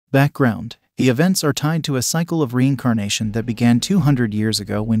Background: the events are tied to a cycle of reincarnation that began 200 years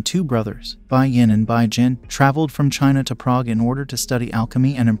ago when two brothers, Bai Yin and Bai Jin, traveled from China to Prague in order to study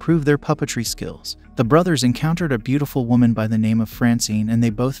alchemy and improve their puppetry skills. The brothers encountered a beautiful woman by the name of Francine, and they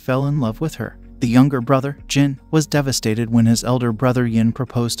both fell in love with her. The younger brother, Jin, was devastated when his elder brother Yin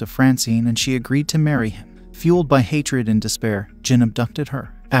proposed to Francine and she agreed to marry him. Fueled by hatred and despair, Jin abducted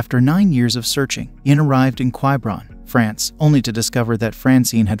her. After 9 years of searching, Yin arrived in Quiberon, France, only to discover that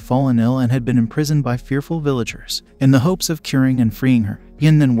Francine had fallen ill and had been imprisoned by fearful villagers. In the hopes of curing and freeing her,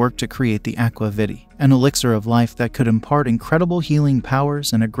 Yin then worked to create the Aqua Vitae, an elixir of life that could impart incredible healing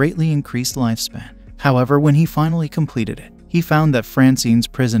powers and a greatly increased lifespan. However, when he finally completed it, he found that Francine's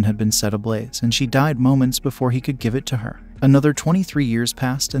prison had been set ablaze and she died moments before he could give it to her. Another 23 years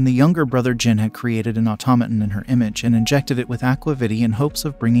passed and the younger brother Jin had created an automaton in her image and injected it with Aqua Vitae in hopes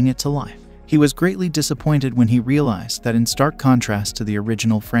of bringing it to life. He was greatly disappointed when he realized that in stark contrast to the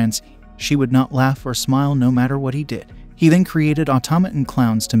original Francine, she would not laugh or smile no matter what he did. He then created automaton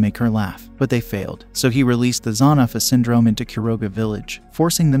clowns to make her laugh, but they failed, so he released the Zonapha syndrome into Kuroga village,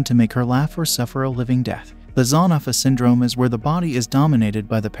 forcing them to make her laugh or suffer a living death. The Zonapha syndrome is where the body is dominated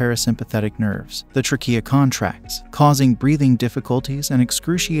by the parasympathetic nerves. The trachea contracts, causing breathing difficulties, and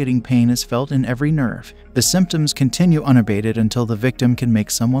excruciating pain is felt in every nerve. The symptoms continue unabated until the victim can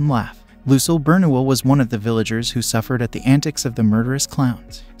make someone laugh. Lucille Bernouil was one of the villagers who suffered at the antics of the murderous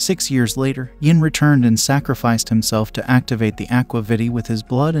clowns. 6 years later, Yin returned and sacrificed himself to activate the Aqua Vitae with his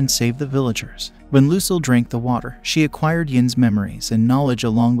blood and save the villagers. When Lucille drank the water, she acquired Yin's memories and knowledge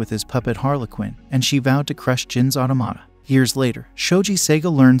along with his puppet Harlequin, and she vowed to crush Jin's automata. Years later, Shoji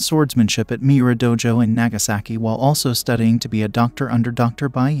Seiga learned swordsmanship at Miura Dojo in Nagasaki while also studying to be a doctor under Dr.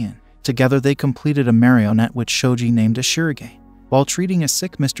 Bai Yin. Together they completed a marionette which Shoji named a shuriken. While treating a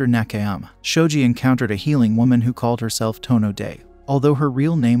sick Mr. Nakayama, Shoji encountered a healing woman who called herself Tono Day, although her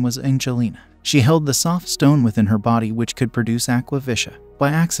real name was Angelina. She held the soft stone within her body which could produce Aqua Vitae. By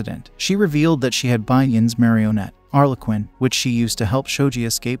accident, she revealed that she had Bai Yin's marionette, Harlequin, which she used to help Shoji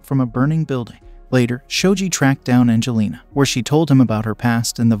escape from a burning building. Later, Shoji tracked down Angelina, where she told him about her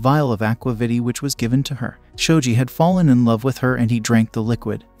past and the vial of Aqua Vitae which was given to her. Shoji had fallen in love with her and he drank the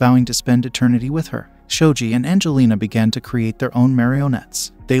liquid, vowing to spend eternity with her. Shoji and Angelina began to create their own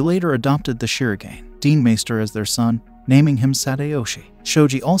marionettes. They later adopted the shuriken, Dienmeister, as their son, naming him Sadayoshi.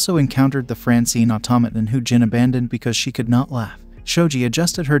 Shoji also encountered the Francine automaton who Jin abandoned because she could not laugh. Shoji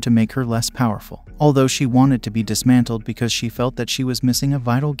adjusted her to make her less powerful, although she wanted to be dismantled because she felt that she was missing a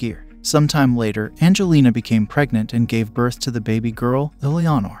vital gear. Sometime later, Angelina became pregnant and gave birth to the baby girl,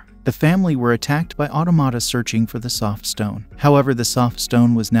 Eleanor. The family were attacked by automata searching for the soft stone. However, the soft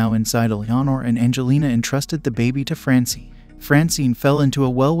stone was now inside Eleanor and Angelina entrusted the baby to Francine. Francine fell into a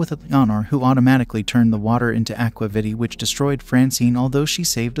well with Eleanor, who automatically turned the water into Aqua Vitae which destroyed Francine although she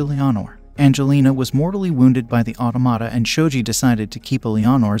saved Eleanor. Angelina was mortally wounded by the automata and Shoji decided to keep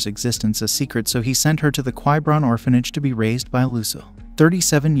Eleanor's existence a secret, so he sent her to the Quiberon orphanage to be raised by Lucille.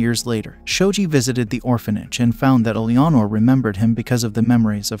 37 years later, Shoji visited the orphanage and found that Eleanor remembered him because of the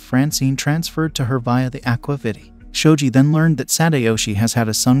memories of Francine transferred to her via the Aqua Vitae. Shoji then learned that Sadayoshi has had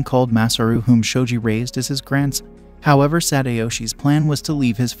a son called Masaru whom Shoji raised as his grandson. However, Sadayoshi's plan was to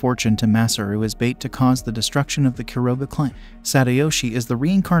leave his fortune to Masaru as bait to cause the destruction of the Kuroga clan. Sadayoshi is the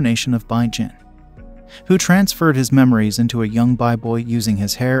reincarnation of Bai Jin, who transferred his memories into a young Bai boy using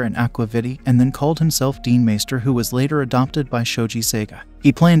his hair and Aqua Vitae and then called himself Dienmeister, who was later adopted by Shoji Seiga.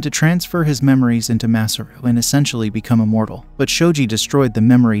 He planned to transfer his memories into Masaru and essentially become immortal, but Shoji destroyed the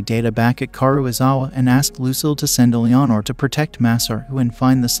memory data back at Karuizawa and asked Lucille to send Eleanor to protect Masaru and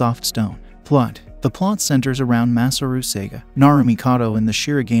find the soft stone. Plot: the plot centers around Masaru Seiga, Narumikado, and the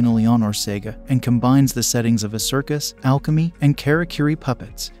shuriken Eleanor Seiga, and combines the settings of a circus, alchemy, and karakuri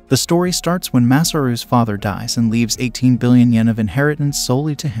puppets. The story starts when Masaru's father dies and leaves 18 billion yen of inheritance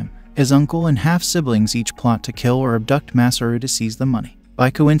solely to him. His uncle and half-siblings each plot to kill or abduct Masaru to seize the money.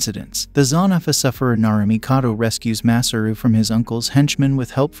 By coincidence, the Zonapha sufferer Narumikado rescues Masaru from his uncle's henchmen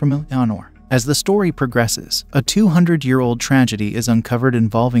with help from Eleanor. As the story progresses, a 200-year-old tragedy is uncovered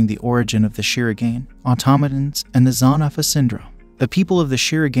involving the origin of the shuriken, automatons, and the Zonapha syndrome. The people of the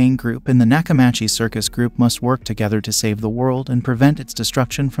shuriken group and the Nakamachi circus group must work together to save the world and prevent its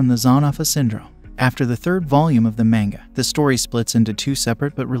destruction from the Zonapha syndrome. After the third volume of the manga, the story splits into two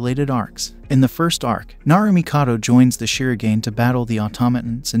separate but related arcs. In the first arc, Narumikado joins the shuriken to battle the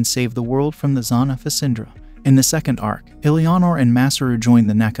automatons and save the world from the Zonapha syndrome. In the second arc, Eleanor and Masaru join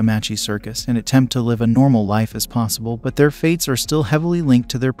the Nakamachi circus and attempt to live a normal life as possible, but their fates are still heavily linked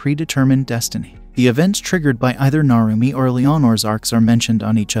to their predetermined destiny. The events triggered by either Narumi or Leonor's arcs are mentioned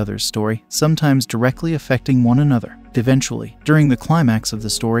on each other's story, sometimes directly affecting one another. Eventually, during the climax of the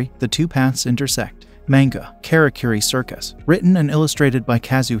story, the two paths intersect. Manga, Karakuri rcus, written and illustrated by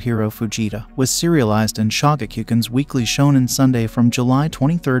Kazuhiro Fujita, was serialized in Shogakukan's Weekly Shonen Sunday from July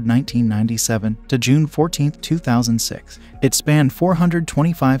 23, 1997 to June 14, 2006. It spanned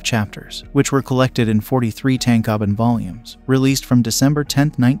 425 chapters, which were collected in 43 tankobon volumes, released from December 10,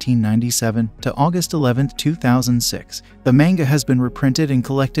 1997 to August 11, 2006. The manga has been reprinted and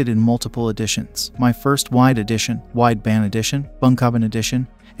collected in multiple editions: My First Wide Edition, Wideband Edition, Bunkobon Edition,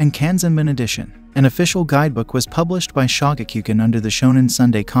 and Kanzenban Edition. An official guidebook was published by Shogakukan under the Shonen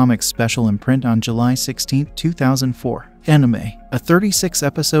Sunday Comics special imprint on July 16, 2004. Anime, a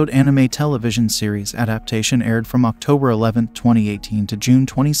 36-episode anime television series adaptation, aired from October 11, 2018 to June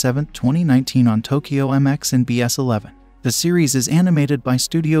 27, 2019 on Tokyo MX and BS11. The series is animated by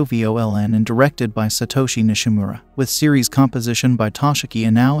Studio VOLN and directed by Satoshi Nishimura, with series composition by Toshiki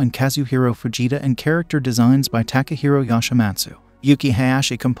Inao and Kazuhiro Fujita and character designs by Takahiro Yoshimatsu. Yuki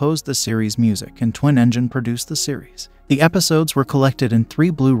Hayashi composed the series' music and Twin Engine produced the series. The episodes were collected in 3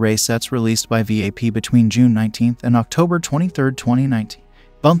 Blu-ray sets released by VAP between June 19 and October 23, 2019.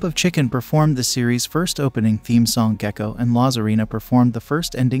 Bump of Chicken performed the series' first opening theme song Gecko, and Lazarina performed the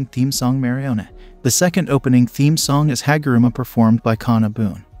first ending theme song Marionette. The second opening theme song is Haguruma, performed by Kana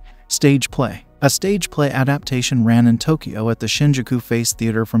Boon. Stage play. A stage play adaptation ran in Tokyo at the Shinjuku Face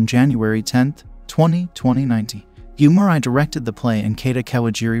Theater from January 10, 2019. Umurai directed the play and Keita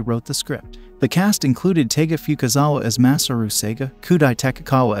Kawajiri wrote the script. The cast included Teiga Fukazawa as Masaru Seiga, Kudai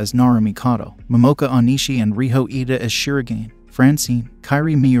Takakawa as Narumi Kato, Momoka Onishi and Riho Ida as Shirogane, Francine,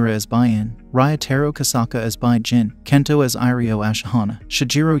 Kairi Miura as Bai-in, Ryotaro Kasaka as Bai-jin, Kento as Irio Ashihana,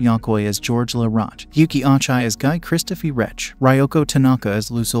 Shijiro Yakoi as George Larach, Yuki Achai as Guy Christophe Rech, Ryoko Tanaka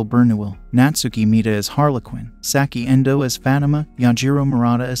as Lucille Bernuil, Natsuki Mita as Harlequin, Saki Endo as Fatima, Yajiro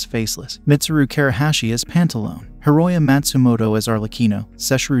Murata as Faceless, Mitsuru Karahashi as Pantalone, Hiroya Matsumoto as Arlecchino,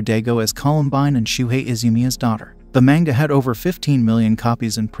 Sessuru Daigo as Columbine, and Shuhei Izumi as Daughter. The manga had over 15 million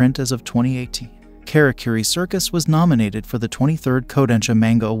copies in print as of 2018. Karakuri rcus was nominated for the 23rd Kodensha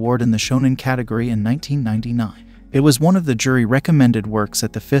Manga Award in the Shonen category in 1999. It was one of the jury-recommended works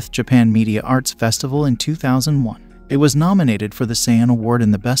at the 5th Japan Media Arts Festival in 2001. It was nominated for the Seiun Award in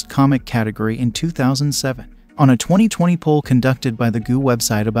the Best Comic category in 2007. On a 2020 poll conducted by the GU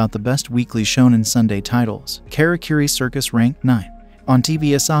website about the best weekly Shonen Sunday titles, Karakuri rcus ranked 9. On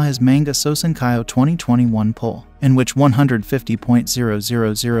TV Asahi's Manga Sosenkayo 2021 poll, in which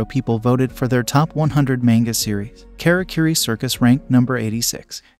 150,000 people voted for their top 100 manga series, Karakuri rcus ranked number 86.